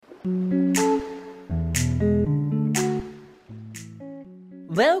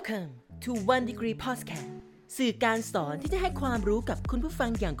Welcome to One Degree Podcast สื่อการสอนที่จะให้ความรู้กับคุณผู้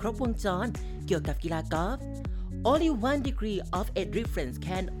ฟังอย่างครบวงจรเกี่ยวกับกีฬากอล์ฟ Only one degree of a difference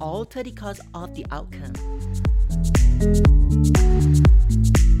can alter the course of the outcome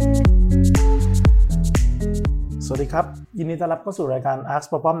สวัสดีครับยินดีต้อนรับเข้าสู่รายการ Ask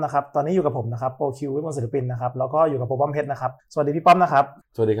โปรป้อมนะครับตอนนี้อยู่กับผมนะครับโปรคิววิมลศิลปินนะครับแล้วก็อยู่กับโปรป้อมเพชรนะครับสวัสดีพี่ป้อมนะครั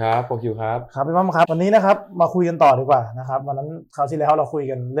บสวัสดีครับโปรคิวครับครับพี่ป้อมครับวันนี้นะครับมาคุยกันต่อดีกว่านะครับวันนั้นคราวที่แล้วเราคุ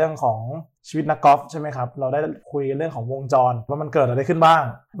ยกันเรื่องของชีวิตนักกอล์ฟใช่ไหมครับเราได้คุยกันเรื่องของวงจรว่ามันเกิดอะไรขึ้นบ้า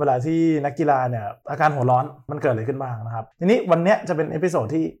งเวลาที่นักกีฬาเนี่ยอาการหัวร้อนมันเกิดอะไรขึ้นบ้างนะครับทีนี้วันนี้จะเป็นเอพิโซ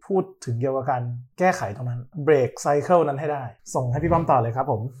ดที่พูดถึงเกี่ยวกับการแก้ไขตรงนั้นเบรกไซเคิลนั้นให้ได้ส่งให้พี่ป้อมต่อเลยครั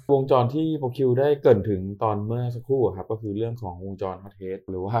บผมวงจรที่โปรคิวได้เกริ่นถึงตอนเมื่อสักครู่ครับก็คือเรื่องของวงจรฮอตเฮ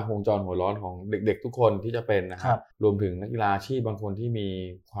ดหรือว่าวงจรหัวร้อนของเด็กๆทุกคนที่จะเป็นนะครับรวมถึงนักกีฬาอาชีพบางคน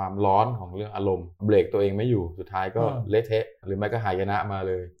ที่มีความร้อนของเรื่องอารมณ์เบรกตัวเองไม่อยู่สุดท้ายก็เละเทะหรือไม่ก็หายนะมา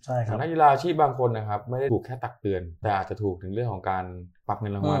เลยใช่ครับนักกีฬาอาชีพบางคนนะครับไม่ได้ถูกแค่ตักเตือนแต่อาจจะถูกถึงเรื่องของการปรับเ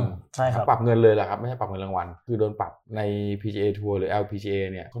งินรางวัลใช่ครับปรับเงินเลยแหละครับไม่ใช่ปรับเงินรางวัลคือโดนปรับใน PGA Tour หรือ LPGA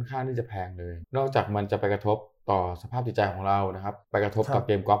เนี่ยค่อนข้างที่จะแพงเลยนอกจากมันจะไปกระทบต่อสภาพจิตใจของเรานะครับไปกระทบต่อ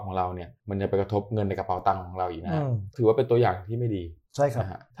เกมกอล์ฟของเราเนี่ยมันจะไปกระทบเงินในกระเป๋าตังค์ของเราอีกนะถือว่าเป็นตัวอย่างที่ไม่ดีใช่ครั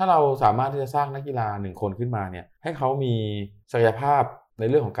บถ้าเราสามารถที่จะสร้างนักกีฬา1คนขึ้นมาเนี่ยให้เขามีศักยภาพใน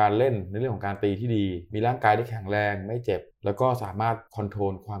เรื่องของการเล่นในเรื่องของการตีที่ดีมีร่างกายที่แข็งแรงไม่เจ็บแล้วก็สามารถคอนโท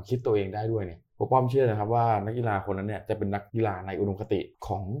รลความคิดตัวเองได้ด้วยเนี่ยผมป้อมเชื่อนะครับว่านักกีฬาคนนั้นเนี่ยจะเป็นนักกีฬาในอุดมคติข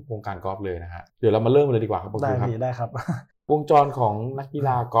องวงการกอล์ฟเลยนะฮะเดี๋ยวเรามาเริ่มเลยดีกว่าครับได้ครับวงจรของนักกีฬ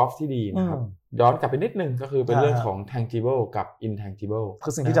ากอล์ฟที่ดีนะครับย้อนกลับไปนิดนึงก็คือเป็นเรื่องของ tangible กับ intangible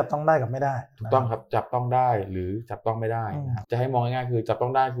คือสิ่งที่จับต้องได้กับไม่ได้ถูกต้องครับจับต้องได้หรือจับต้องไม่ได้นะครับจะให้มองง่ายๆคือจับต้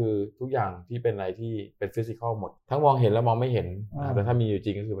องได้คือทุกอย่างที่เป็นอะไรที่เป็น physical หมดทั้งมองเห็นและมองไม่เห็นแต่ถ้ามีอยู่จ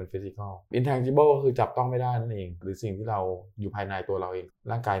ริงก็คือเป็น physical intangible ก็คือจับต้องไม่ได้นั่นเองหรือสิ่งที่เราอยู่ภายในตัวเราเอ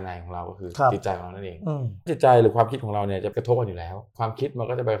งร่างกายในของเราก็คือจิตใจของเรานั่นเองจิตใจหรือความคิดของเราเนี่ยจะกระทบกันอยู่แล้วความคิดมัน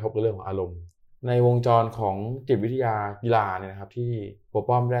ก็จะไปกระทบกับเรื่องของอารมณ์ในวงจรของจิตวิทยากีฬาเนี่ยนะครับที่โป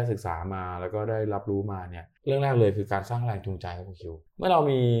รป้อมได้ศึกษามาแล้วก็ได้รับรู้มาเนี่ยเรื่องแรกเลยคือการสร้างแรงจูงใจครับคุณคิวเมื่อเรา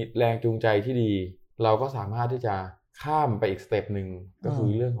มีแรงจูงใจที่ดีเราก็สามารถที่จะข้ามไปอีกสเต็ปหนึ่งก็คื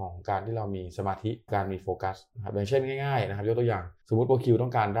อเรื่องของการที่เรามีสมาธิการมีโฟกัสนะครับอย่างเช่นง่ายๆนะครับยกตัวอย่างสมมติโปรคิวต้อ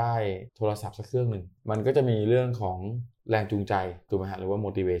งการได้โทรศัพท์สักเครื่องหนึ่งมันก็จะมีเรื่องของแรงจูงใจถูกไหมฮะหรือว่า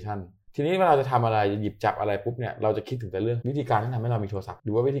motivationทีนี้เวลาเราจะทำอะไรหยิบจับอะไรปุ๊บเนี่ยเราจะคิดถึงแต่เรื่องวิธีการที่ทำให้เรามีโทรศัพท์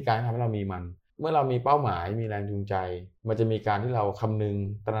หรือว่าวิธีการที่ทำให้เรามีมันเมื่อเรามีเป้าหมายมีแรงจูงใจมันจะมีการที่เราคำนึ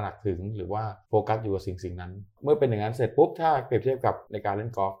งตระหนักถึงหรือว่าโฟกัสอยู่กับสิ่งนั้นเมื่อเป็นอย่างนั้นเสร็จปุ๊บถ้าเปรียบเทียบกับในการเล่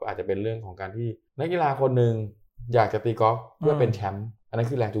นกอล์ฟอาจจะเป็นเรื่องของการที่นักกีฬาคนหนึ่งอยากจะตีกอล์ฟเพื่อเป็นแชมป์อันนั้น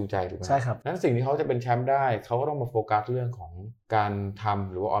คือแรงจูงใจถูกไหมใช่ครับนั้นสิ่งที่เขาจะเป็นแชมป์ได้เขาก็ต้องมาโฟกัสเรื่องของการ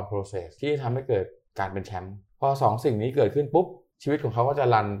ทำหรือว่า on process ที่ทำให้เกิดการเป็นแชมป์พอ2สิ่งนี้เกิดขึ้นปุ๊บชีวิตของเขาก็จะ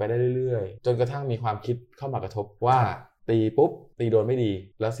รันไปได้เรื่อยๆจนกระทั่งมีความคิดเข้ามากระทบว่าตีปุ๊บตีโดน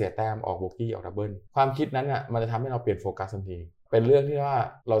ไม่ดีแล้วเสียแต้มออกโบกี้ออกดับเบิลความคิดนั้นอ่ะมันจะทำให้เราเปลี่ยนโฟกัสทันทีเป็นเรื่องที่ว่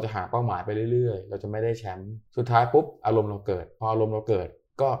าเราจะหาเป้าหมายไปเรื่อยๆเราจะไม่ได้แชมป์สุดท้ายปุ๊บอารมณ์เราเกิดพออารมณ์เราเกิด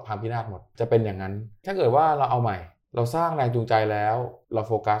ก็พังพินาศหมดจะเป็นอย่างนั้นถ้าเกิดว่าเราเอาใหม่เราสร้างแรงจูงใจแล้วเราโ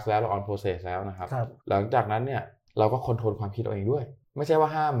ฟกัสแล้วเราออนโปรเซสแล้วนะครับหลังจากนั้นเนี่ยเราก็คอนโทรลความคิดเอาเองด้วยไม่ใช่ว่า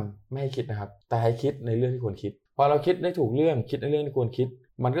ห้ามไม่ให้คิดนะครับแต่ให้คิดในเรื่องที่ควรคิดพอเราคิดได้ถูกเรื่องคิดในเรื่องที่ควรคิ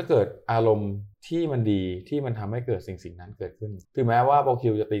ดมันก็เกิดอารมณ์ที่มันดีที่มันทำให้เกิดสิ่งนั้นเกิดขึ้นถึงแม้ว่าโป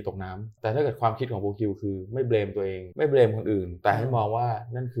รคิวจะตีตกน้ำแต่ถ้าเกิดความคิดของโปรคิวคือไม่เบลมตัวเองไม่เบลมคนอื่นแต่ให้มองว่า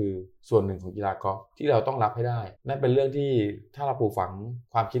นั่นคือส่วนหนึ่งของกีฬากอล์ฟที่เราต้องรับให้ได้นั่นเป็นเรื่องที่ถ้าเราปลูกฝั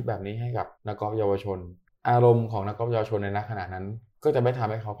งความคิดแบบนี้ให้กับนักกอล์ฟเยาวชนอารมณ์ของนักกอล์ฟเยาวชนในขณะนั้นก็จะไม่ท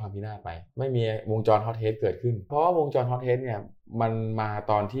ำให้เขาพังพินาศไปไม่มีวงจรฮอตเฮดเกิดขึ้นเพราะว่าวงจรฮอตเฮดเนี่ยมันมา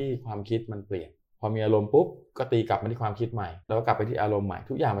ตอนที่ความคิดมันเปลี่ยนพอมีอารมณ์ปุ๊บก็ตีกลับมาที่ความคิดใหม่แล้วก็กลับไปที่อารมณ์ใหม่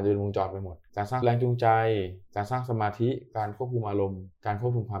ทุกอย่างมันจะเป็นวงจรไปหมดการสร้างแรงจูงใจการสร้างสมาธิการควบคุมอารมณ์การค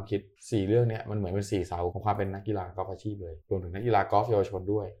วบคุมความคิด4เรื่องนี้มันเหมือนเป็น4เสาของความเป็นนักกีฬากอล์ฟอาชีพเลยรวมถึงนักกีฬากอล์ฟเยาวชน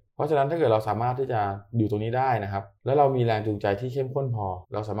ด้วยเพราะฉะนั้นถ้าเกิดเราสามารถที่จะอยู่ตรงนี้ได้นะครับแล้วเรามีแรงจูงใจที่เข้มข้นพอ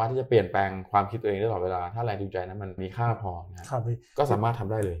เราสามารถที่จะเปลี่ยนแปลงความคิดตัวเองได้ตลอดเวลาถ้าแรงจูงใจนั้นมันมีค่าพอนะครับก็สามารถทำ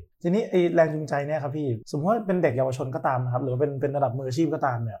ได้เลยทีนี้ไอ้แรงจูงใจเนี่ยครับพี่สมมติว่าเป็นเด็กเยาวชนก็ตามนะครับหรือว่าเป็นระดับมืออาชีพก็ต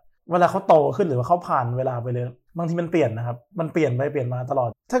ามเนี่ยเวลาเขาโตขึ้นหรือว่าเขาผ่านเวลาไปเลยบางทีมันเปลี่ยนนะครับมันเปลี่ยนไปเปลี่ยนมาตลอ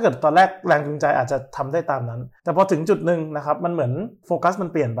ดถ้าเกิดตอนแรกแรงจูงใจอาจจะทำได้ตามนั้นแต่พอถึงจุดนึงนะครับมันเหมือนโฟกัสมัน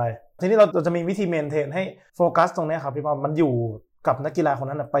เปลี่ยนไปทีนี้เราจะมีวิธีเมนเทนให้โฟกัสตรงนี้ครับพี่ป้อมมันอยู่กับนักกีฬาค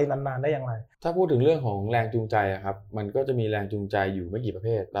นนั้นไปนานๆได้อย่างไรถ้าพูดถึงเรื่องของแรงจูงใจครับมันก็จะมีแรงจูงใจอยู่ไม่กี่ประเ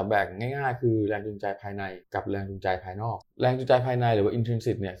ภทแต่แบ่งง่ายๆคือแรงจูงใจภายในกับแรงจูงใจภายนอกแรงจูงใจภายในหรือว่า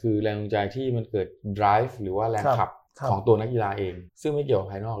intrinsic เนี่ยคือแรงจูงใจที่มันเกิด drive หรือว่าแรงขับ ของตัวนักกีฬาเองซึ่งไม่เกี่ยวกับ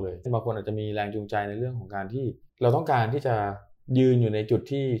ภายนอกเลยบางคนอาจจะมีแรงจูงใจในเรื่องของการที่เราต้องการที่จะยืนอยู่ในจุ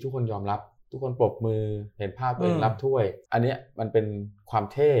ดที่ทุกคนยอมรับทุกคนปรบมือเห็นภาพตัวเองรับถ้วยอันนี้มันเป็นควา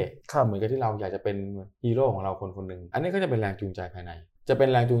มเท่เหมือนกับที่เราอยากจะเป็นฮีโร่ของเราคนหนึ่งอันนี้ก็จะเป็นแรงจูงใจภายในจะเป็น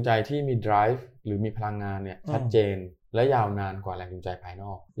แรงจูงใจที่มี drive หรือมีพลังงานเนี่ยชัดเจนและยาวนานกว่าแรงจูงใจภาย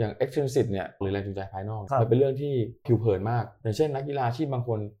นอกอย่าง extrinsic เนี่ยหรือแรงจูงใจภายนอกมันเป็นเรื่องที่ผิวเผินมากอย่างเช่นนักกีฬาที่บางค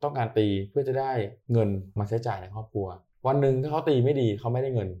นต้องการตีเพื่อจะได้เงินมาใช้จ่ายในครอบครัววันหนึ่งถ้าเขาตีไม่ดีเขาไม่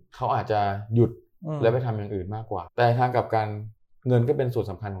ได้เงินเขาอาจจะหยุดแล้วไปทำอย่างอื่นมากกว่าแต่ทางกับการเงินก็เป็นส่ว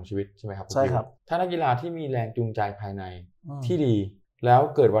นสำคัญของชีวิตใช่ไหมครับใช่ครับถ้านักกีฬาที่มีแรงจูงใจภายในที่ดีแล้ว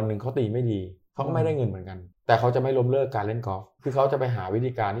เกิดวันหนึ่งเขาตีไม่ดีเขาก็ไม่ได้เงินเหมือนกันแต่เขาจะไม่ล้มเลิกการเล่นกอล์ฟคือเขาจะไปหาวิ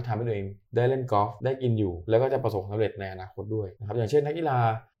ธีการที่ทำให้ตัวเองได้เล่นกอล์ฟได้กินอยู่แล้วก็จะประสบความสำเร็จในอนาคตด้วยนะครับอย่างเช่นนักกีฬ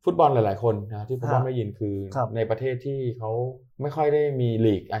าฟุตบอลหลายๆคนนะที่ผมได้ยินคือในประเทศที่เขาไม่ค่อยได้มี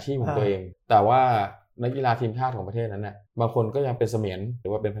ลีกอาชีพของตัวเองแต่ว่านักกีฬาทีมชาติของประเทศนั้นเนี่ยบางคนก็ยังเป็นเสมียนห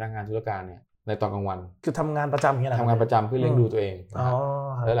รือว่าเป็นพนักงานธุรการเนี่ยในตอนกลางวันคือทำงานประจำอย่างเงี้ยทำงานประจำเพื่อเลี้ยงดูตัวเอง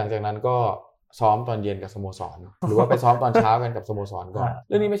แล้วหลังจากนั้นก็ซ้อมตอนเย็นกับสโมสรหรือว่าไปซ้อมตอนเช้ากันกับสโมสรก่อนเ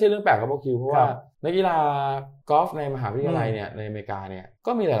รื่องนี้ไม่ใช่เรื่องแปลกครับพวกคิวเพราะว่านักกีฬากอล์ฟในมหาวิทยาลัยเนี่ยในอเมริกาเนี่ย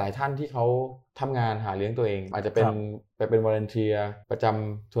ก็มีหลายๆท่านที่เขาทำงานหาเลี้ยงตัวเองอาจจะเป็นไปเป็นวอลันเทียร์ประจ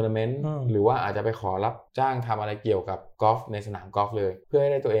ำทัวร์นาเมนต์หรือว่าอาจจะไปขอรับจ้างทำอะไรเกี่ยวกับกอล์ฟในสนามกอล์ฟเลยเพื่อให้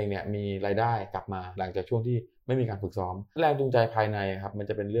ได้ตัวเองเนี่ยมีรายได้กลับมาหลังจากช่วงที่ไม่มีการฝึกซ้อมแรงจูงใจภายในครับมั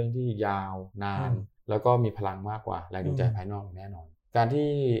นจะเป็นเรื่องที่ยาวนานแล้วก็มีพลังมากกว่าแรงจูงใจภายนอกแน่นอนการ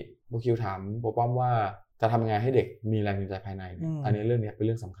ที่บุคิวถามโปป้อมว่าจะทำยังไงให้เด็กมีแรงจูงใจภายในอันนี้เรื่องนี้เป็น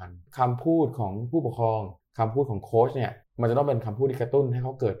เรื่องสำคัญคำพูดของผู้ปกครองคำพูดของโค้ชเนี่ยมันจะต้องเป็นคำพูดที่กระตุ้นให้เข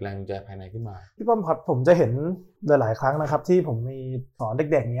าเกิดแรงจูงใจภายในขึ้นมาพี่ป้อมครับผมจะเห็นหลายๆครั้งนะครับที่ผมมีสอนเ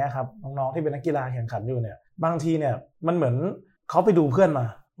ด็กๆเนี้ยครับน้องๆที่เป็นนักกีฬาแข่งขันอยู่เนี่ยบางทีเนี่ยมันเหมือนเขาไปดูเพื่อน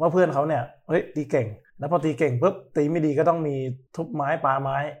มาว่าเพื่อนเขาเนี่ยเฮ้ยตีเก่งแล้วพอตีเก่งปุ๊บตีไม่ดีก็ต้องมีทุบไม้ปา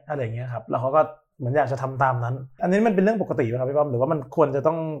ไม้อะไรอย่างเงี้ยครับแล้วเขาก็เหมือนอยากจะทำตามนั้นอันนี้มันเป็นเรื่องปกติไหมครับพี่ป้อมหรือว่ามันควรจ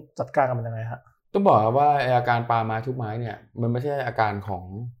ะต้องจัดการกับมันยังไงฮะต้องบอกว่าอาการปาไม้ทุบไม้เนี่ยมันไม่ใช่อาการข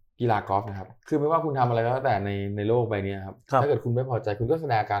องกีฬากอล์ฟนะครับคือไม่ว่าคุณทำอะไรก็แล้วแต่ในโลกใบนี้ครับถ้าเกิดคุณไม่พอใจคุณก็แส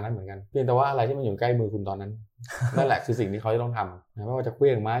ดงอาการนั้นเหมือนกันเพียงแต่ว่าอะไรที่มันอยู่ใกล้มือคุณตอนนั้นนั่นแหละคือสิ่งที่เขาจะต้องทำนะไม่ว่าจะเคลื่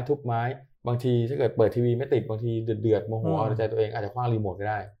อนไม้ทุบไม้บางทีถ้าเกิดเปิดทีวีไม่ติดบางทีเดือดโมโหเอาใจตัวเองอาจจะคว้างรีโม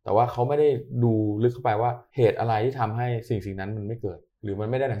ทก็ได้แต่ว่าเขาไม่ได้ดูลึกเข้าไปว่าเหตุอะไรที่ทำให้สิ่งนั้นมันไม่เกิดหรือมัน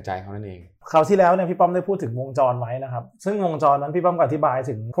ไม่ได้ดั่งใจเขานั่นเองคราวที่แล้วเนี่ยพี่ป้อมได้พูดถึงวงจรไว้นะครับซึ่งวงจรนั้นพี่ป้อมก็อธิบาย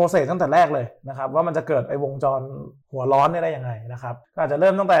ถึงโปรเซสตั้งแต่แรกเลยนะครับว่ามันจะเกิดไอ้วงจรหัวร้อนได้ยังไงนะครับก็อาจจะเ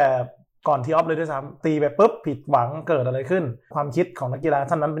ริ่มตั้งแต่ก่อนทีออฟเลยด้วยซ้ำตีไปปุ๊บผิดหวังเกิดอะไรขึ้นความคิดของนักกีฬา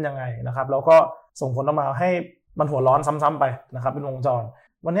ท่านนั้นเป็นยังไงนะครับแล้วก็ส่งผลออกมาให้มันหัวร้อนซ้ำๆไปนะครับเป็นวงจร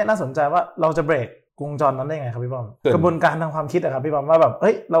วันนี้น่าสนใจว่าเราจะเบรกวงจรนั้นได้ไงครับพี่ป้อมกระบวนการทางความคิดอะครับพี่ป้อมว่าแบบเ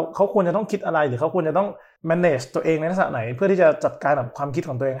ฮ้ยเขาควรจะต้องคิดอะไรหรือเขาควรจะต้อง manage ตัวเองในลักษณะไหนเพื่อที่จะจัดการกับความคิ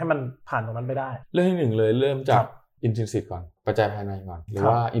ดของตัวเองให้มันผ่านตรงนั้นไปได้เรื่องที่หนึ่งเลยเริ่มจาก intrinsic ก่อนปัจจัยภายในก่อนหรื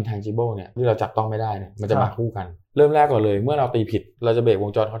อว่า intangible เนี่ยที่เราจับต้องไม่ได้เนี่ยมันจะมาคู่กันเริ่มแรกก่อนเลยเมื่อเราตีผิดเราจะเบรกว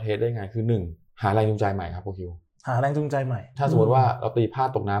งจรฮอตเทสได้ไงคือ1หาแรงจูงใจใหม่ครับโปรคิวหาแรงจูงใจใหม่ถ้าสมมติว่าเราตีพล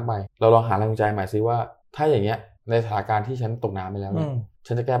าดตกน้ำไปเราลองหาแรงจูงใจใหม่ซิว่าถ้าอย่างเงี้ยในสถานการณ์ที่ฉันตกน้ำไปแล้วเนี่ย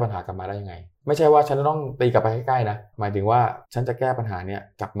ฉันจะแก้ปัญหากลับมาได้ยังไงไม่ใช่ว่าฉันจะต้องตีกลับไปใกล้ๆนะหมายถึงว่าฉันจะแก้ปัญหาเนี้ย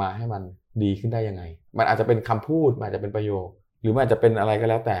กลับมาให้มันดีขึ้นได้ยังไงมันอาจจะเป็นคำพูดมันอาจจะเป็นประโยคหรือมันอาจจะเป็นอะไ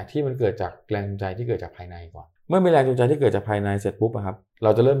รก็แล้วแต่ที่มันเกิดจากแรงจูงใจที่เกิดจากภายในก่อนเมื่อมีแรงจูงใจที่เกิดจากภายในเสร็จปุ๊บครับเ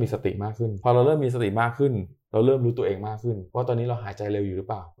ราจะเริ่มมีสติมากขึ้นพอเราเริ่มมีสติมากขึ้นเราเริ่มรู้ตัวเองมากขึ้นว่าตอนนี้เราหายใจเร็วอยู่หรือ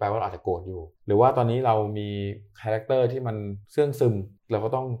เปล่าแปลว่าเราอาจจะโกรธอยู่หรือว่าตอนนี้เรามีคาแรคเตอร์ที่มันเสื่องซึมเร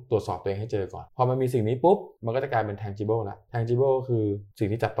าก็ต้องตรวจสอบตัวเองให้เจอก่อนพอมันมีสิ่งนี้ปุ๊บมันก็จะกลายเป็น tangible ละ tangible คือสิ่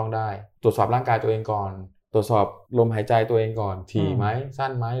งที่จับต้องได้ตรวจสอบร่างกายตัวเองก่อนตรวจสอบลมหายใจตัวเองก่อนถี่ไหม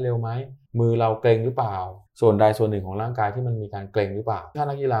สั้นไหมเร็วไหมมือเราเกร็งหรือเปล่าส่วนใดส่วนหนึ่งของร่างกายที่มันมีการเกร็งหรือเปล่าถ้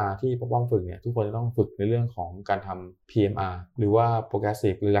านักกีฬาที่ป้อมฝึกเนี่ยทุกคนจะต้องฝึกในเรื่องของการทำ PMR หรือว่า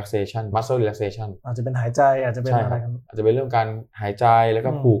Progressive Relaxation Muscle Relaxation อาจจะเป็นหายใจอาจจะเป็นอะไรกันอาจจะเป็นเรื่องการหายใจแล้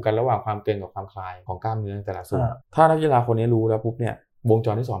วก็ผูกกันระหว่างความเกร็งกับความคลายของกล้ามเนื้อแต่ละส่วนถ้านักกีฬาคนนี้รู้แล้วปุ๊บเนี่ยวงจ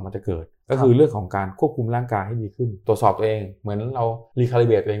รที่2มันจะเกิดก็คือเรื่องของการควบคุมร่างกายให้ดีขึ้นตรวจสอบตัวเองเหมือนเรารีคาลิ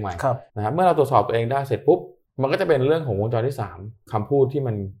เบรตตัวเองใหม่นะครับเมื่อเราตรวจสอบตัวเองได้เสร็จปุ๊บมันก็จะเป็นเรื่องของวงจรที่3คำพูดที่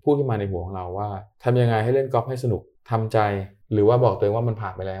มันพูดขึ้นมาในหัวของเราว่าทำยังไงให้เล่นกอล์ฟให้สนุกทำใจหรือว่าบอกตัวเองว่ามันผ่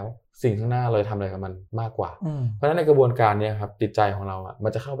านไปแล้วสิ่งข้างหน้าเราทำอะไรกับมันมากกว่าเพราะฉะนั้นในกระบวนการนี้ครับจิตใจของเรา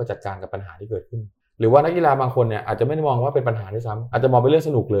มันจะเข้าไปจัดการกับปัญหาที่เกิดขึ้นหรือว่านักกีฬาบางคนเนี่ยอาจจะไม่ได้มองว่าเป็นปัญหาด้วยซ้ำอาจจะมองเป็นเรื่องส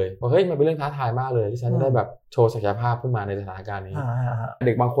นุกเลยว่าเฮ้ยมันเป็นเรื่องท้าทายมากเลยที่ฉันจะได้แบบโชว์ศักยภาพขึ้นมาในสถานการณ์นี้เ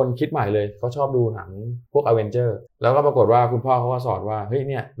ด็กบางคนคิดใหม่เลยเขาชอบดูหนังพวกอเวนเจอร์แล้วก็ปรากฏว่าคุณพ่อเขาก็สอนว่าเฮ้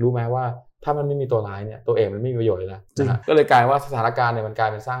ยเนี่ยรู้ไหมว่า ถ้ามันไม่มีตัวร้ายเนี่ยตัวเอกมันไม่มีประโยชน์เลยนะก็เลยกลายว่าสถานการณ์เนี่ยมันกลา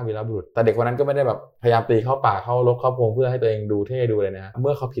ยเป็นสร้างวีรบุรุษแต่เด็กคนนั้นก็ไม่ได้แบบพยายามตีเข้าป่าเข้ารกเข้าพงเพื่อให้ตัวเองดูเท่ดูเลยนะเ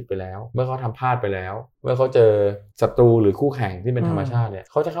มื่อเขาผิดไปแล้วเมื่อเขาทำพลาดไปแล้วเมื่อเขาเจอศัตรูหรือคู่แข่งที่เป็นธรรมชาติเนี่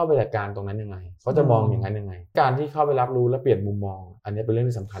ยเขาจะเข้าไปจัดการตรงนั้นยังไงเขาจะมองอย่างนั้นยังไงการที่เข้าไปรับรู้และเปลี่ยนมุมมองอันนี้เป็นเรื่อง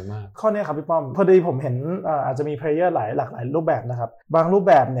ที่สำคัญมากข้อนี้ครับพี่ป้อมพอดีผมเห็นอาจจะมีเพลเยอร์หลากหลายรูปแบบนะครับบางรู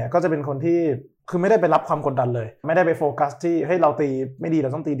ปแบบเนี่ยก็จะเป็นคนที่คือไม่ได้ไปรับความกดดันเลยไม่ได้ไปโฟกัสที่ให้เราตีไม่ดีเรา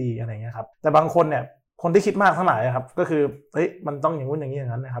ต้องตีดีอะไรเงี้ยครับแต่บางคนเนี่ยคนที่คิดมากทั้งหลายครับก็คือเฮ้ยมันต้องอย่างนู้นอย่างนี้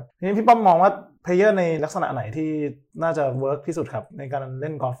อย่างนั้นนะครับทีนี้พี่ป้อมมองว่าเพลเยอร์ในลักษณะไหนที่น่าจะเวิร์กที่สุดครับในการเล่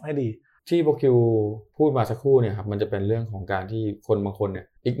นกอล์ฟให้ดีที่โบคิวพูดมาสักครู่เนี่ยครับมันจะเป็นเรื่องของการที่คนบางคนเนี่ย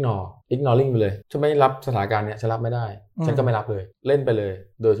ignoring ไปเลยฉันไม่รับสถานการณ์เนี่ยฉันรับไม่ได้ฉันก็ไม่รับเลยเล่นไปเล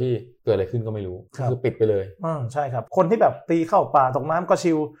ยโดยที่เกิดอะไรขึ้นก็ไม่รู้คือปิดไปเลยใช่ครับคนที่แบบตีเข้าป่าตกน้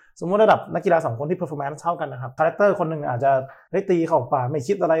ำก็ชิลสมมติระดับนักกีฬา2คนที่ performance เท่ากันนะครับคาแรคเตอร์คนนึงอาจจะตีเข้าป่า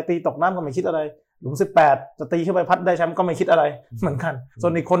ไม่คิดอะไรตีตกน้ำก็ไม่คิดอะไรหลุม18จะตีขึ้นไปพัดได้แชมป์ก็ไม่คิดอะไรเหมือนกันส่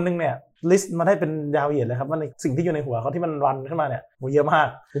วนอีกคนนึงเนี่ยลิสต์มาได้เป็นยาวเหยียดเลยครับว่าในสิ่งที่อยู่ในหัวเขาที่มันรันขึ้นมาเนี่ยเยอะมาก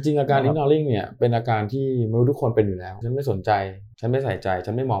จริงๆอาการ ignoring เนี่ยเป็นอาการที่มนุษย์ทุกคนเป็นอยู่แล้วฉันไม่สนใจฉันไม่ใส่ใ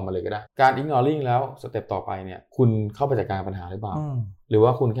จฉันไม่มองมาเลยก็ได้การ ignoring แล้วสเต็ปต่อไปเนี่ยคุณเข้าไปจัดการปัญหาหรือเปล่าหรือว่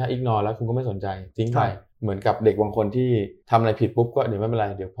าคุณแค่ ignore แล้วคุณก็ไม่สนใจทิ้งไปเหมือนกับเด็กบางคนที่ทำอะไรผิดปุ๊บก็เดี๋ยวไม่เป็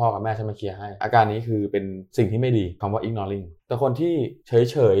นไรเดี๋ยวพ่อกับแม่ฉันมาเคลียร์ให้อาการนี้คือเป็นสิ่งที่ไม่ดีคำว่า ignoring แต่คนที่เฉ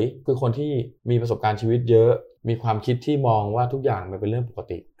ยๆคือคนที่มีประสบการณ์ชีวิตเยอะมีความคิดที่มองว่าทุกอย่างมันเป็นเรื่องปก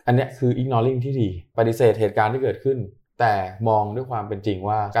ติอันนี้คือ ignoring ที่ดีปฏิเสธเหตุการณ์ที่เกิดขึ้นแต่มองด้วยความเป็นจริ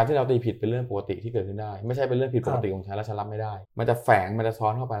งว่าการที่เราตีผิดเป็นเรื่องปกติที่เกิดขึ้นได้ไม่ใช่เป็นเรื่องผิดปกติของฉันและฉันรับไม่ได้มันจะแฝงมันจะซ้อ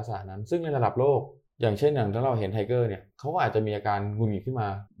นเข้าไปลักษณะนั้นซึ่งในระดับโลกอย่างเช่นอย่างถ้าเราเห็นไทเกอร์เนี่ยเขาก็อาจจะมีอาการหงุดหงิดขึ้น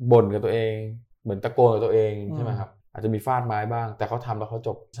มาบ่นกับตัวเองเหมือนตะโกนกับตัวเองใช่ไหมครับอาจจะมีฟาดไม้บ้างแต่เขาทำแล้วเขา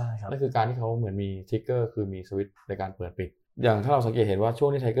จบใช่ครับนั่นคือการที่เขาเหมือนมีทริกเกอร์คือมีสวิตช์ในการเปิดปิดอย่างถ้าเราสังเกตเห็นว่าช่ว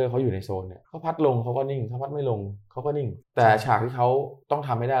งที่ไทเกอร์เขาอยู่ในโซนเนี่ยเขาพัดลงเขาก็นิ่งเขาพัดไม่ลงเขาก็นิ่งแต่ฉากที่เขาต้องท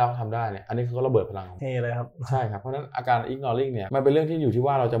ำไม่ได้แล้วทำได้เนี่ยอันนี้เขาก็ระเบิดพลังเท่เลยครับใช่ครับเพราะฉะนั้นอาการ ignoring เนี่ยมันเป็นเรื่องที่อยู่ที่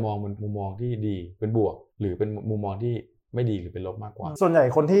ว่าเราจะมองมันมุมมองที่ดีเป็นบวกหรือเป็นมุมมองที่ไม่ดีหรือเป็นลบมากกว่าส่วนใ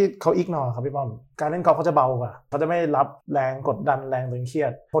หญ่คนที่เขาอิกนอร์ครับพี่ป้อมการเล่นกอล์ฟเขาจะเบากว่าเขาจะไม่รับแรงกดดันแรงตึงเครี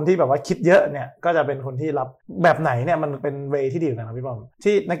ยดคนที่แบบว่าคิดเยอะเนี่ยก็จะเป็นคนที่รับแบบไหนเนี่ยมันเป็นเวที่ดีกันครับพี่ป้อม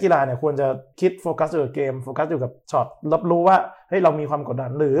ที่นักกีฬาเนี่ยควรจะคิดโฟกัสอยู่กับเกมโฟกัสอยู่กับช็อตรับรู้ว่าเฮ้ยเรามีความกด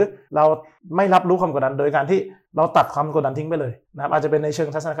ดันหรือเราไม่รับรู้ความกดดันโดยการที่เราตัดความกดดันทิ้งไปเลยนะครับอาจจะเป็นใน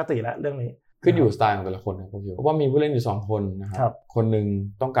เชิงทัศนคติและเรื่องนี้ขึ้นอยู่สไตล์ของแต่ละคนนะผมคิดว่ามีผู้เล่นอยู่2คนนะครับคนนึ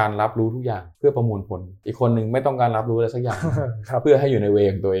งต้องการรับรู้ทุกอย่างเพื่อประมวลผลอีกคนนึงไม่ต้องการรับรู้อะไรสักอย่าง เพื่อให้อยู่ในเว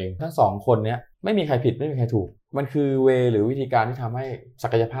ของตัวเองทั้ง2คนนี้ไม่มีใครผิดไม่มีใครถูกมันคือเวหรือวิธีการที่ทำให้ศั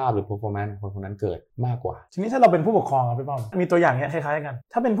กยภาพหรือ performance ของคนนั้นเกิดมากกว่าทีนี้ถ้าเราเป็นผู้ปกครองครับพี่ป้อมมีตัวอย่างเนี้ยคล้ายๆกั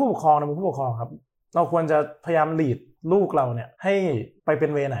นถ้าเป็นผู้ปกครองในมุมผู้ปกครองครับเราควรจะพยายามลีดลูกเราเนี่ยให้ไป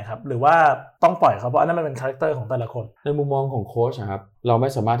เป็นเวไหนครับหรือว่าต้องปล่อยเขาเพราะอันนั้นมันเป็นคาแรคเตอร์ของแต่ละคนในมุมมองของโค้ชครับเราไม่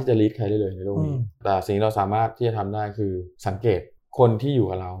สามารถที่จะลีดใครได้เลยในโลกนี้แต่สิ่งที่เราสามารถที่จะทำได้คือสังเกตคนที่อยู่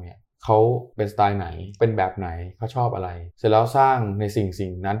กับเราเนี่ยเขาเป็นสไตล์ไหนเป็นแบบไหนเขาชอบอะไรเสร็จแล้วสร้างใน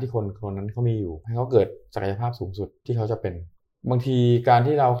สิ่งนั้นที่คนนั้นเขามีอยู่ให้เขาเกิดศักยภาพสูงสุดที่เขาจะเป็นบางทีกา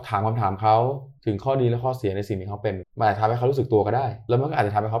รที่เราถามคำถามเขาถึงข้อดีและข้อเสียในสิ่งที่เขาเป็นมันอาจจะทำให้เขารู้สึกตัวก็ได้แล้วมันก็อาจ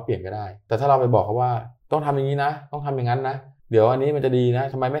จะทำให้เขาเปลี่ยนก็ได้แต่ถ้าเราไปบอกเขาว่าต้องทำอย่างนี้นะต้องทำอย่างนั้นนะเดี๋ยวอันนี้มันจะดีนะ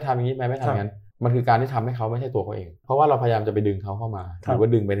ทำไมไม่ทำอย่างนี้ทำไมไม่ทำอย่างนั้นมันคือการที่ทำให้เขาไม่ใช่ตัวเขาเองเพราะว่าเราพยายามจะไปดึงเขาเข้ามาหรือว่า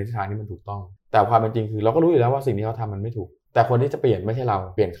ดึงไปในทิศทางที่มันถูกต้องแต่ความเป็นจริงคือเราก็รู้อยู่แล้วว่าสิ่งที่เขาทำมันไม่ถูกแต่คนที่จะเปลี่ยนไม่ใช่เ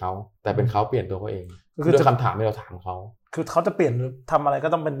ราเปลี่ยนเขาแต่เป็นเขาเปลี่ยนตัวเขาเองคือด้วยคำถามที่เราถามเขาคือเขาจะเปลี่ยนหรือทำอะไ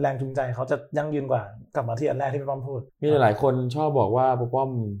รก็ต้องเป็นแรงจูงใจเขาจะยั่งยืนกว่ากลับมาที่อันแรกที่พี่ป้อมพูดมีหลายคนชอบบอกว่าป้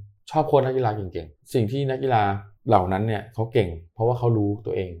อมชอบคนนักกีฬาเก่งๆสิ่งที่นักกีฬาเหล่านั้นเนี่ยเขาเก่งเพราะว่าเขารู้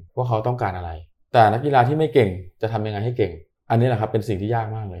ตัวเองว่าเขาต้องการอะไรแต่นักกีฬาที่ไม่เก่งจะทำยังไงให้เก่งอันนี้แหละครับเป็นสิ่งที่ยา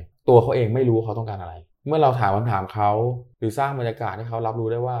กมากเลยตัวเขาเองไม่รู้เขาต้องการอะไรเมื่อเราถามคำถามเขาหรือสร้างบรรยากาศให้เขารับรู้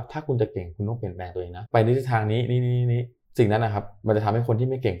ได้ว่าถ้าคุณจะเก่งคุณต้องเปลี่ยนแปลงตัวเองนะไปในทิศทางนี้นี่สิ่งนั้นนะครับมันจะทำให้คน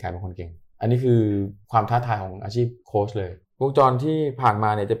ที่ไม่เก่งกลายเป็นคนเก่งอันนี้คือความท้าทายของอาชีพโค้ชเลยวงจรที่ผ่านม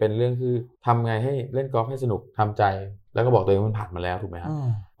าเนี่ยจะเป็นเรื่องคือทำไงให้เล่นกอล์ฟให้สนุกทำใจแล้วก็บอกตัวเองมันผ่านมาแล้วถูกไหมครับ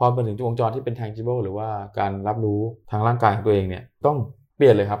พอมาถึงวงจรที่เป็น tangible หรือว่าการรับรู้ทางร่างกายของตัวเองเนี่ยต้องเป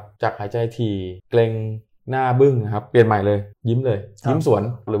ลี่ยนเลยครับจากหายใจถี่เกร็งหน้าบึ้งนะครับเปลี่ยนใหม่เลยยิ้มเลยยิ้มส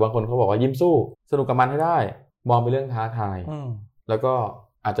วนหรือบางคนเขาบอกว่ายิ้มสู้สนุกกับมันให้ได้มองเป็นเรื่องท้าทายแล้วก็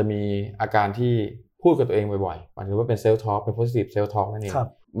อาจจะมีอาการที่พูดกับตัวเองบ่อยๆหมายถึงว่าเป็นเซลฟ์ทอล์กเป็น positive self talk นั่นเอ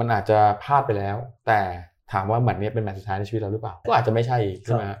งมันอาจจะพลาดไปแล้วแต่ถามว่าแมตช์นี้เป็นแมตช์สุดท้ายในชีวิตเราหรือเปล่าก็อาจจะไม่ใช่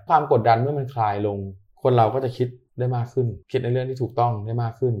ใช่ไหมความกดดันเมื่อมันคลายลงคนเราก็จะคิดได้มากขึ้นคิดในเรื่องที่ถูกต้องได้ม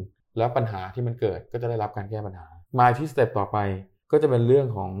ากขึ้นแล้วปัญหาที่มันเกิดก็จะได้รับการแก้ปัญหามาที่สเต็ปต่อไป ก็จะเป็นเรื่อง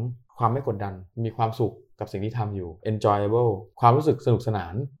ของความไม่กดดันมีความสุขกับสิ่งที่ทำอยู่ enjoyable ความรู้สึกสนุกสนา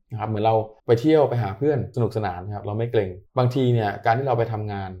นนะครับเหมือนเราไปเที่ยวไปหาเพื่อนสนุกสนานครับเราไม่เกรงบางทีเนี่ยการที่เราไปท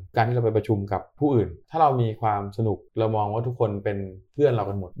ำงานการที่เราไปประชุมกับผู้อื่นถ้าเรามีความสนุกเรามองว่าทุกคนเป็นเพื่อนเรา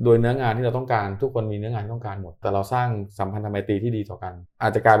กันหมดโดยเนื้องานที่เราต้องการทุกคนมีเนื้องานที่ต้องการหมดแต่เราสร้างสัมพันธไมตรีที่ดีต่อกันอา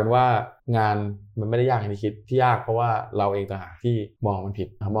จจะกลายเป็นว่างานมันไม่ได้ยากอย่างที่คิดที่ยากเพราะว่าเราเองต่างหากที่มองมันผิด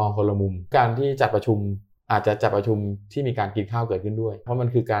มองคนละมุมการที่จัดประชุมอาจจะจัดประชุมที่มีการกินข้าวเกิดขึ้นด้วยเพราะมัน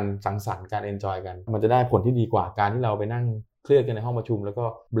คือการสังสรรค์การเอนจอยกันมันจะได้ผลที่ดีกว่าการที่เราไปนั่งเครียดกันในห้องประชุมแล้วก็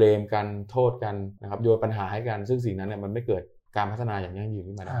เบลมกันโทษกันนะครับโยนปัญหาให้กันซึ่งสิ่งนั้นเนี่ยมันไม่เกิดการพัฒนาอย่างยั่งยืน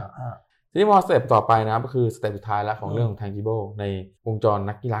ขึ้นมาได้ทีนี้มอสเต็ปต่อไปนะครับก็คือสเต็ปสุดท้ายแล้วของเรื่องของ tangible ในวงจร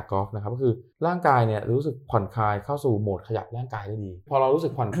นักกีฬากอล์ฟนะครับก็คือร่างกายเนี่ยรู้สึกผ่อนคลายเข้าสู่โหมดขยับร่างกายได้ดีพอเรารู้สึ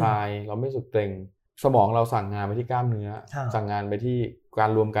กผ่อนคลายเราไม่รู้สึกเกร็งสมองเราสั่งงานไปที่กล้ามเนื้อสั่งงานไปที่การ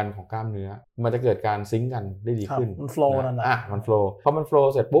รวมกันของกล้ามเนื้อมันจะเกิดการซิงค์กันได้ดีขึ้นมันโฟลว์นั่นแหละมันโฟลว์พอมันโฟล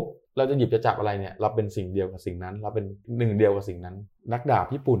ว์เสร็จปุ๊บเราจะหยิบจะจับอะไรเนี่ยเราเป็นสิ่งเดียวกับสิ่งนั้นเราเป็นหนึ่งเดียวกับสิ่งนั้นนักดาบ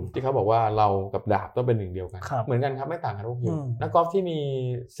ญี่ปุ่นที่เขาบอกว่าเรากับดาบต้องเป็นหนึ่งเดียวกันเหมือนกันครับไม่ต่างกันพวกอยู่นักกอล์ฟที่มี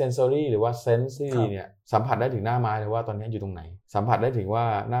เซนซอรี่หรือว่าเซนส์ที่ดีเนี่ยสัมผัสได้ถึงหน้าไม้เลยว่าตอนนี้อยู่ตรงไหนสัมผัสได้ถึงว่า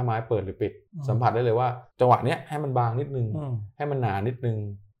หน้าไม้เปิดหรือปิดสัมผัสได้เลยว่าจังหวะเนี้ยให้มันบางนิดนึงให้มันหนานิดนึง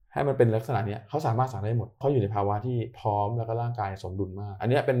ให้มันเป็นลักษณะนี้เขาสามารถสั่งได้หมดเขาอยู่ในภาวะที่พร้อมแล้วก็ร่างกายสมดุลมากอัน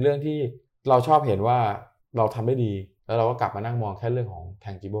นี้เป็นเรื่องที่เราชอบเห็นว่าเราทำได้ดีแล้วเราก็กลับมานั่งมองแค่เรื่องของ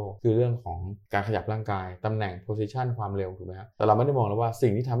tangible คือเรื่องของการขยับร่างกายตำแหน่ง position ความเร็วถูกไหมครับแต่เราไม่ได้มองแล้วว่าสิ่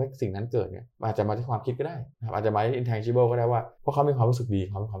งที่ทำให้สิ่งนั้นเกิดเนี่ยอาจจะมาที่ความคิดก็ได้นะครับอาจจะมาที่ intangible ก็ได้ว่าเพราะเขามีความรู้สึกดี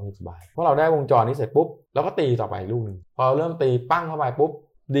เขามีความรู้สึกสบายเพราะเราได้วงจรนี้เสร็จปุ๊บเราก็ตีต่อไปลูกนึงพอเริ่มตีปั้งเข้าไปปุ๊บ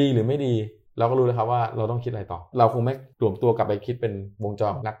ดีหรือไม่ดีเราก็รู้เลยครับว่าเราต้องคิดอะไรต่อเราคงไม่รวมตัวกลับไปคิดเป็นวงจ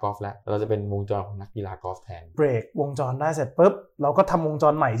รนักกอล์ฟแล้วเราจะเป็นวงจรของนักกีฬากอล์ฟแทนเบรกวงจรได้เสร็จปุ๊บเราก็ทำวงจ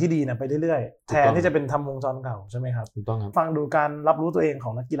รใหม่ที่ดีเนี่ยไปเรื่อยๆแทนที่จะเป็นทำวงจรเก่าใช่ไหมครับถูกต้องครับฟังดูการรับรู้ตัวเองข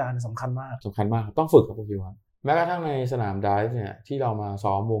องนักกีฬาเนี่ยสำคัญมากต้องฝึกครับพวกคิวครับแม้กระทั่งในสนามไดรฟ์เนี่ยที่เรามา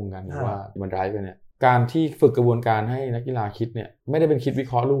ซ้อมวงกันหรือว่ามันไดรฟ์กันเนี่ยการที่ฝึกกระบวนการให้นักกีฬาคิดเนี่ยไม่ได้เป็นคิดวิเ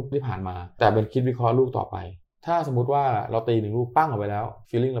คราะห์ลูกที่ผ่านมาแต่เป็นคิดวิเคราะห์ลูกต่อไปถ้าสมมุติว่าเราตี1ลูกปั้งออกไปแล้ว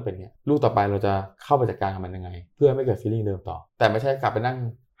ฟีลลิ่งเราเป็นไงลูกต่อไปเราจะเข้าไปจัดการกับมันยังไงเพื่อไม่เกิดฟีลลิ่งเดิมต่อแต่ไม่ใช่กลับไปนั่ง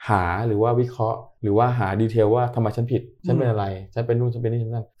หาหรือว่าวิเคราะห์หรือว่าหาดีเทลว่าทำไมฉันผิดฉันเป็นอะไรฉันเป็นนู่นฉันเป็นนี่ฉั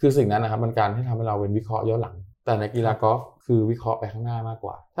นนั่นคือสิ่งนั้นนะครับมันการที่ทำให้เราเป็นวิเคราะห์ย้อนหลังแต่ในกีฬากอล์ฟคือวิเคราะห์ไปข้างหน้ามากก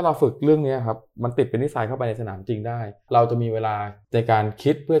ว่าถ้าเราฝึกเรื่องนี้ครับมันติดเป็นนิสัยเข้าไปในสนามจริงได้เราจะมีเวลาในการ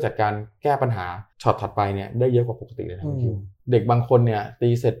คิดเพื่อจัดการแก้ปัญหาช็อตถัดไปเนี่ยได้เยอะกว่าปกติเลยทั้งคิวเด็กบางคนเนี่ย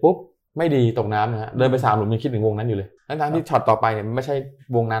ตีเสร็จปุ๊บไม่ดีตกน้ำนะฮะเดินไป3หลุมยังคิดถึงวงนั้นอยู่เลยทั้งที่ช็อตต่อไปเนี่ยไม่ใช่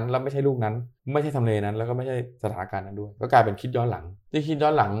วงนั้นแล้วไม่ใช่ลูกนั้นไม่ใช่ทำเลนั้นแล้วก็ไม่ใช่สถานการณ์นั้นด้วยก็กลายเป็นคิดย้อนหลังที่คิดย้อ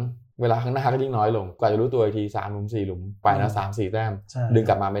นหลังเวลาข้างหน้าก็ยิ่งน้อยลงกว่าจะรู้ตัวอีกที3หลุม4หลุมไปนะ3-4 แต้มดึง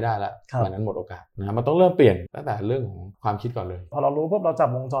กลับมาไม่ได้แล้วเหมือนนั้นหมดโอกาสนะมันต้องเริ่มเปลี่ยนตั้งแต่เรื่องของความคิดก่อนเลยพอเรารู้ปุ๊บเราจับ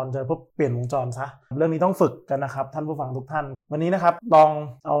วงจรเจอปุ๊บเปลี่ยนวงจรซะเรื่องนี้ต้องฝึกกันนะครับท่านผู้ฟังทุกท่านวันนี้นะครับลอง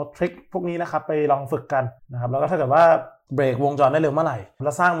เอาทริคพวกนี้นะครับไปลองฝึกกันนะครับแล้วก็ถ้าเกิดว่าเบรกวงจรได้เร็วเมื่อไหร่แ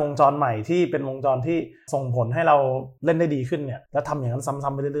ล้วสร้างวงจรใหม่ที่เป็นวงจรที่ส่งผลให้เราเล่นได้ดีขึ้นเนี่ยแล้วทำอย่างนั้นซ้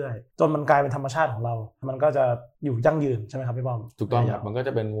ำๆไปเรื่อยๆจนมันกลายเป็นธรรมชาติของเรามันก็จะอยู่ยั่งยืนใช่ไหมครับพี่บอมถูกต้องครับมันก็จ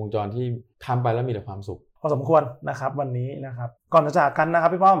ะเป็นวงจรที่ทำไปแล้วมีแต่ความสุขพอสมควรนะครับวันนี้นะครับก่อนจะจากกันนะครั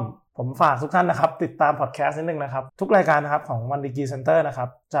บพี่ป้อมผมฝากทุกท่านนะครับติดตามพอดแคสต์นิดนึงนะครับทุกรายการนะครับของ1 Degree Center นะครับ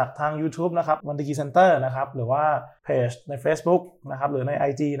จากทาง YouTube นะครับ1 Degree Center นะครับหรือว่าเพจใน Facebook นะครับหรือใน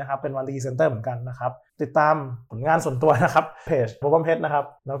IG นะครับเป็น1 Degree Center เหมือนกันนะครับติดตามผลงานส่วนตัวนะครับเพจโปรบอมเพชรนะครับ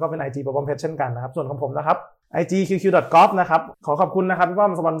แล้วก็เป็น IG โปรบอมเพชรเช่นกันนะครับส่วนของผมนะครับ igqq.golf นะครับขอขอบคุณนะครับพี่ป้อ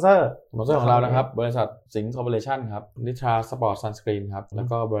มสปอนเซอร์ของเรานะครับบริษัทสิงห์คอร์ปอเรชั่นครับนิทราสปอร์ตซันสกรีนครับแล้ว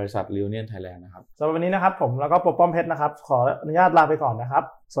ก็บริษัทลิวเนียนไทยแลนด์นะครับสำหรับวันนี้นะครับผมแล้วก็โปรบอมเพชรนะครับขออนุญาตลาไปก่อนนะครับ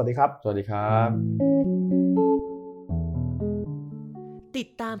สวัสดีครับสวัสดีครับติด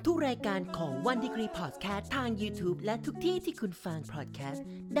ตามทุกรายการของ One Degree Podcast ทาง YouTube และทุกที่ที่คุณฟัง podcast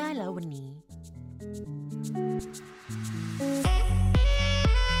ได้แล้ววันนี้